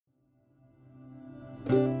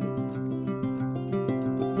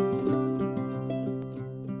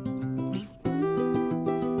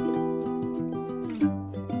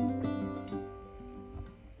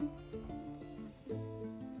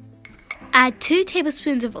Add 2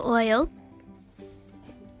 tablespoons of oil,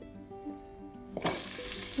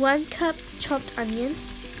 1 cup chopped onion.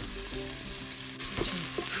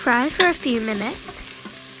 Fry for a few minutes.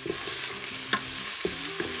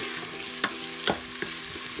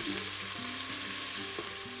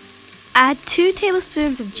 Add 2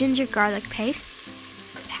 tablespoons of ginger garlic paste.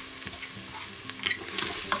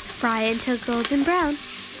 Fry until golden brown.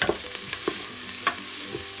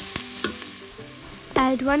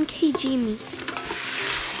 Add 1 kg meat.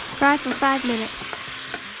 Fry for 5 minutes.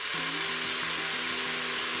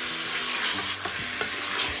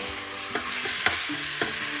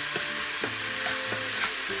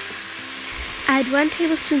 Add 1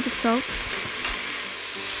 tablespoon of salt.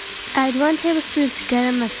 Add 1 tablespoon of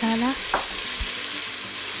garam masala.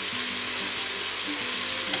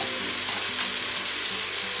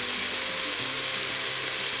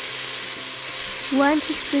 One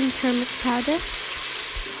teaspoon turmeric powder.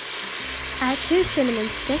 Add 2 cinnamon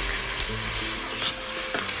sticks.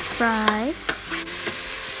 Fry.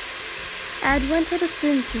 Add 1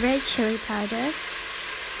 tablespoon red chili powder.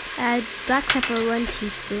 Add black pepper 1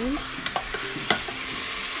 teaspoon.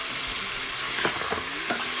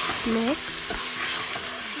 Mix.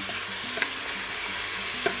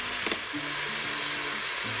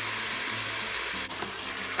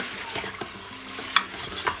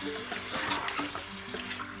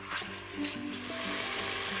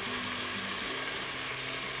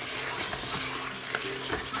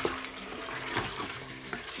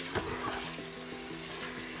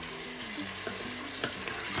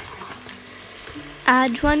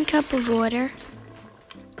 Add 1 cup of water.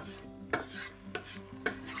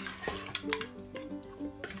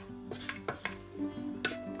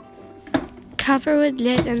 Cover with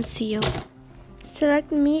lid and seal.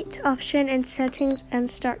 Select meat option in settings and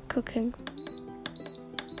start cooking.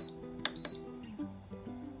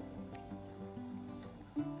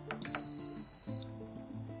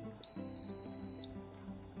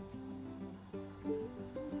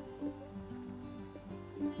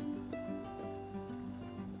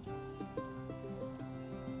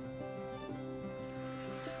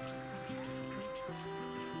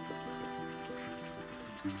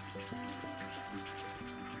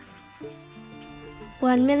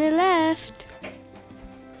 One minute left.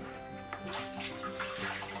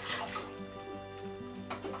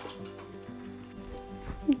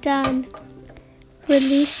 Done.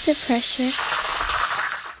 Release the pressure.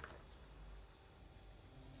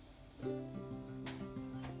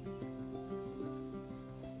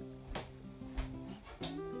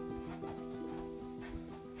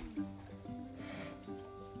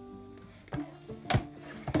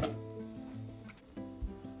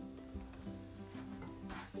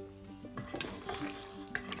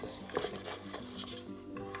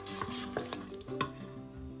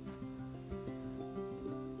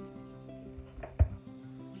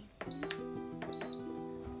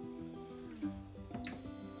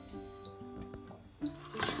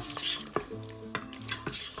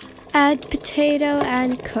 Add potato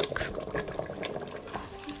and cook.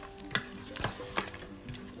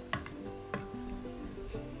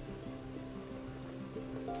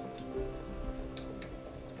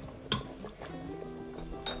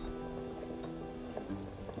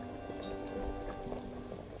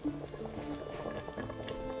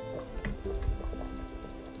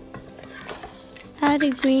 Add a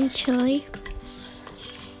green chili.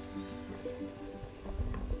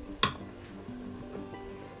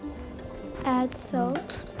 Add salt.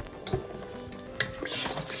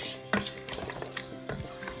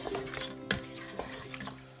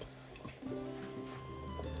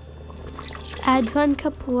 Add 1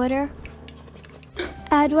 cup water.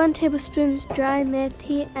 Add 1 tablespoon dry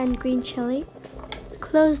methi and green chili.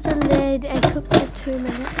 Close the lid and cook for 2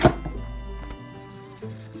 minutes.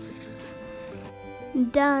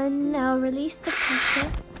 Done. Now release the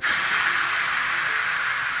pressure.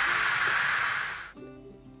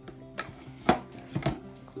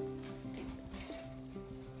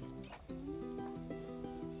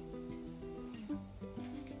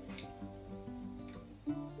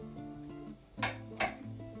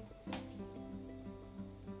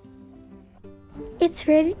 It's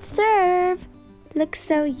ready to serve. Looks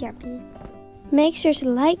so yummy. Make sure to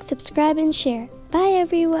like, subscribe, and share. Bye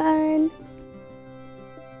everyone.